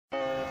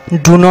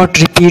Do not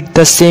repeat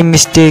the same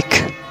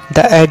mistake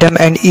that Adam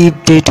and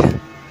Eve did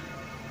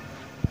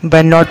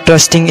by not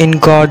trusting in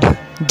God.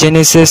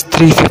 Genesis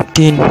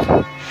 3:15.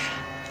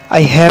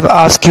 I have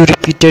asked you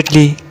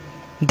repeatedly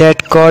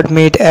that God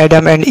made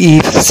Adam and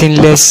Eve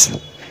sinless,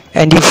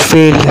 and you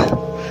failed.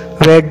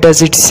 Where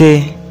does it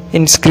say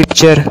in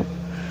scripture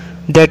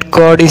that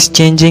God is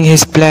changing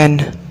his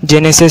plan?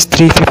 Genesis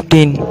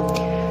 3:15.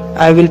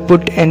 I will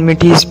put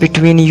enmities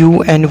between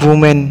you and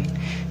woman,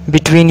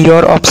 between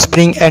your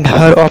offspring and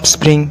her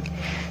offspring.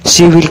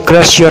 She will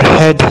crush your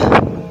head,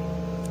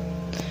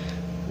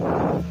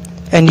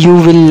 and you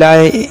will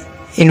lie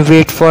in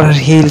wait for her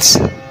heels.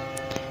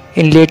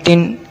 In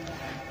Latin,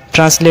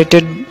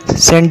 translated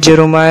Saint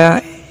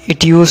Jeremiah,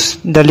 it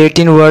used the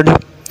Latin word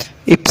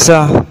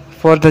ipsa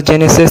for the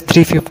Genesis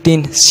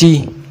 3:15 she.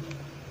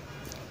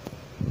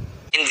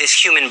 In this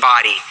human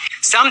body.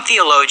 Some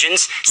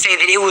theologians say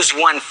that it was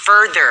one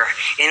further,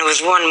 and it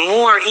was one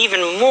more,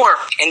 even more,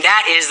 and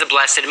that is the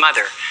Blessed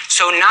Mother.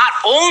 So not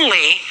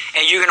only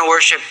are you going to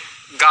worship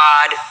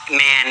God,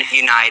 man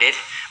united,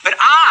 but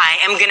I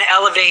am going to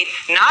elevate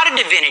not a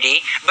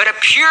divinity, but a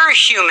pure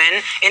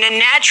human in a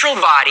natural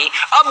body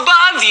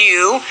above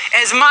you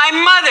as my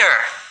mother.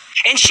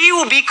 And she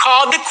will be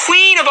called the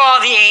Queen of all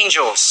the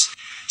angels.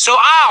 So,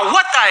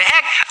 what the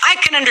heck? I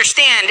can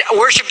understand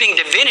worshiping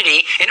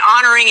divinity and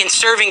honoring and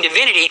serving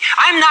divinity.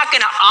 I'm not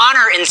going to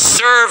honor and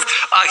serve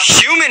a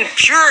human,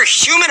 pure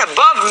human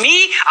above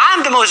me.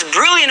 I'm the most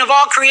brilliant of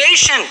all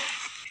creation.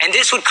 And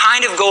this would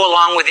kind of go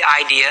along with the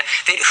idea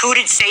that who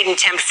did Satan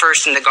tempt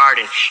first in the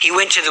garden? He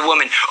went to the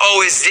woman.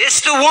 Oh, is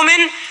this the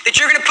woman that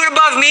you're going to put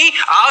above me?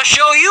 I'll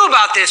show you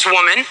about this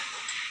woman.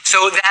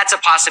 So that's a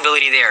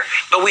possibility there.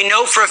 But we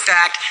know for a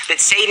fact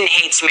that Satan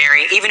hates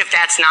Mary, even if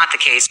that's not the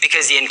case,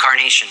 because of the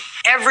incarnation.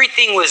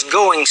 Everything was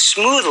going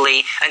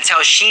smoothly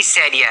until she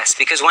said yes,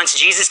 because once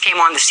Jesus came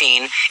on the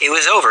scene, it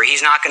was over.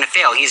 He's not going to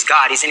fail. He's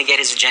God. He's going to get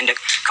his agenda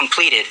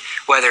completed,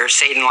 whether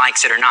Satan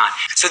likes it or not.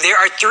 So there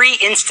are three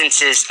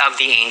instances of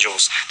the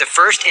angels. The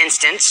first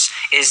instance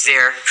is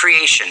their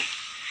creation.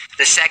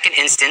 The second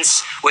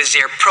instance was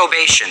their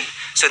probation.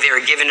 So they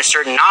were given a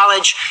certain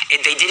knowledge.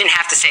 They didn't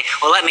have to say,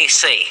 well, let me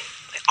see.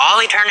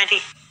 All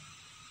eternity?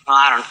 Well,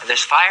 I don't know.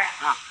 There's fire?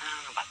 No, I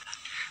don't know about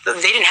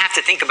that. They didn't have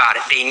to think about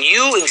it. They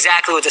knew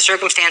exactly what the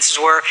circumstances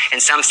were,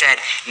 and some said,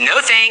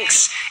 no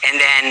thanks. And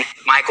then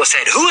Michael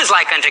said, who is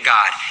like unto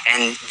God?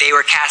 And they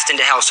were cast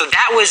into hell. So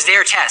that was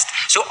their test.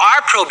 So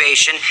our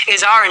probation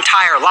is our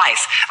entire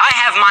life. I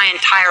have my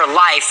entire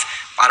life,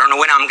 I don't know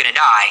when I'm going to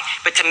die,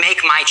 but to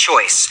make my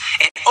choice.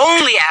 And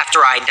only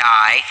after I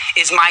die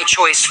is my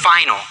choice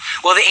final.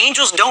 Well, the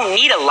angels don't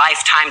need a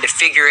lifetime to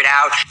figure it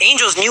out.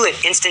 Angels knew it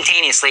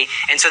instantaneously,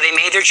 and so they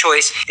made their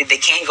choice that they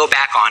can't go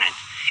back on it.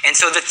 And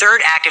so the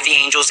third act of the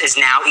angels is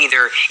now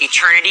either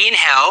eternity in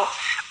hell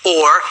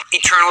or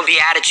eternal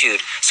beatitude.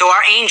 So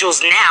our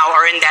angels now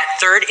are in that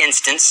third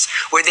instance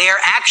where they are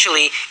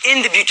actually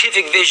in the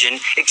beatific vision,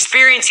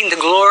 experiencing the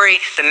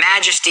glory, the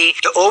majesty,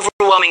 the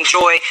overwhelming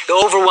joy, the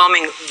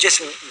overwhelming just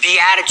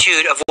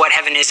beatitude of what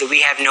heaven is that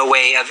we have no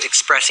way of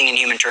expressing in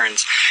human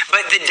terms.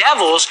 But the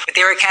devils,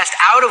 they were cast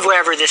out of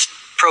wherever this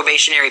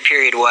probationary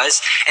period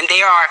was, and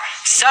they are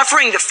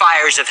suffering the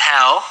fires of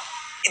hell,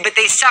 but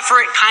they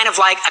suffer it kind of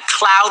like a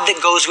cloud that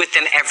goes with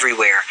them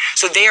everywhere.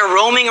 So they are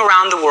roaming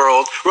around the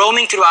world,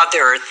 roaming throughout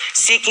the earth,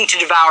 seeking to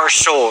devour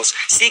souls,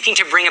 seeking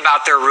to bring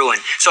about their ruin.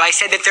 So I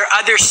said that their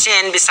other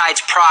sin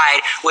besides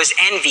pride was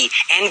envy.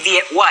 Envy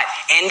at what?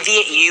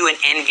 Envy at you and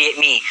envy at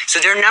me.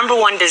 So their number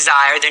one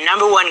desire, their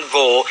number one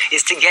goal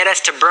is to get us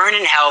to burn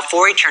in hell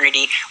for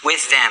eternity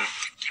with them.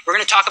 We're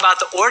going to talk about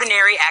the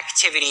ordinary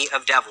activity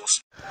of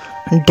devils.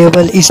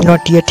 Devil is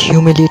not yet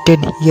humiliated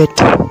yet,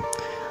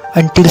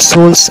 until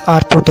souls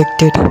are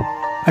protected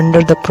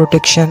under the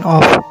protection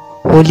of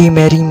Holy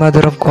Mary,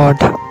 Mother of God.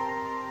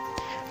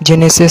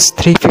 Genesis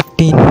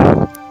 3:15.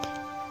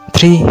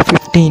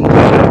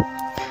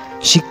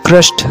 She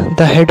crushed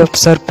the head of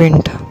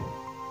serpent.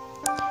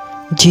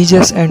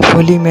 Jesus and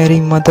Holy Mary,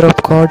 Mother of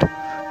God,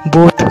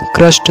 both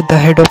crushed the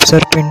head of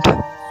serpent.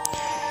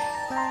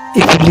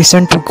 If you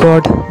listen to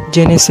God,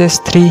 Genesis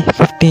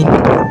 3:15,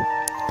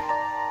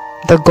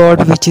 the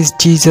God which is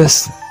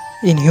Jesus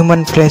in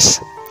human flesh,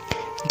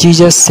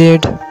 Jesus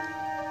said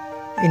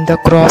in the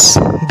cross,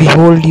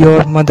 behold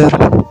your mother.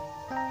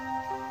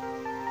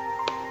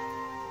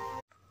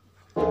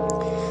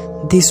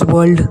 This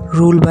world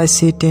ruled by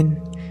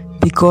Satan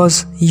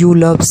because you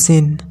love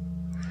sin.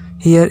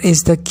 Here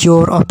is the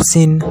cure of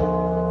sin.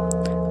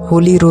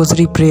 Holy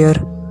Rosary prayer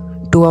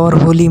to our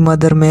Holy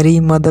Mother Mary,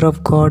 Mother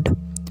of God.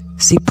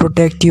 She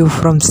protect you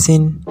from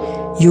sin.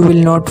 You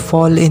will not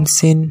fall in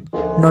sin,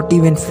 not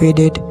even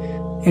faded.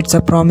 It's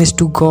a promise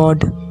to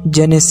God.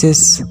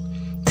 Genesis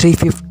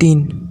 3:15.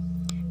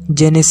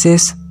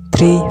 Genesis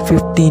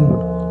 3:15.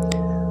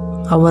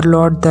 Our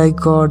Lord thy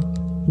God,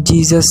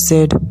 Jesus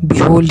said,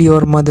 behold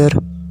your mother.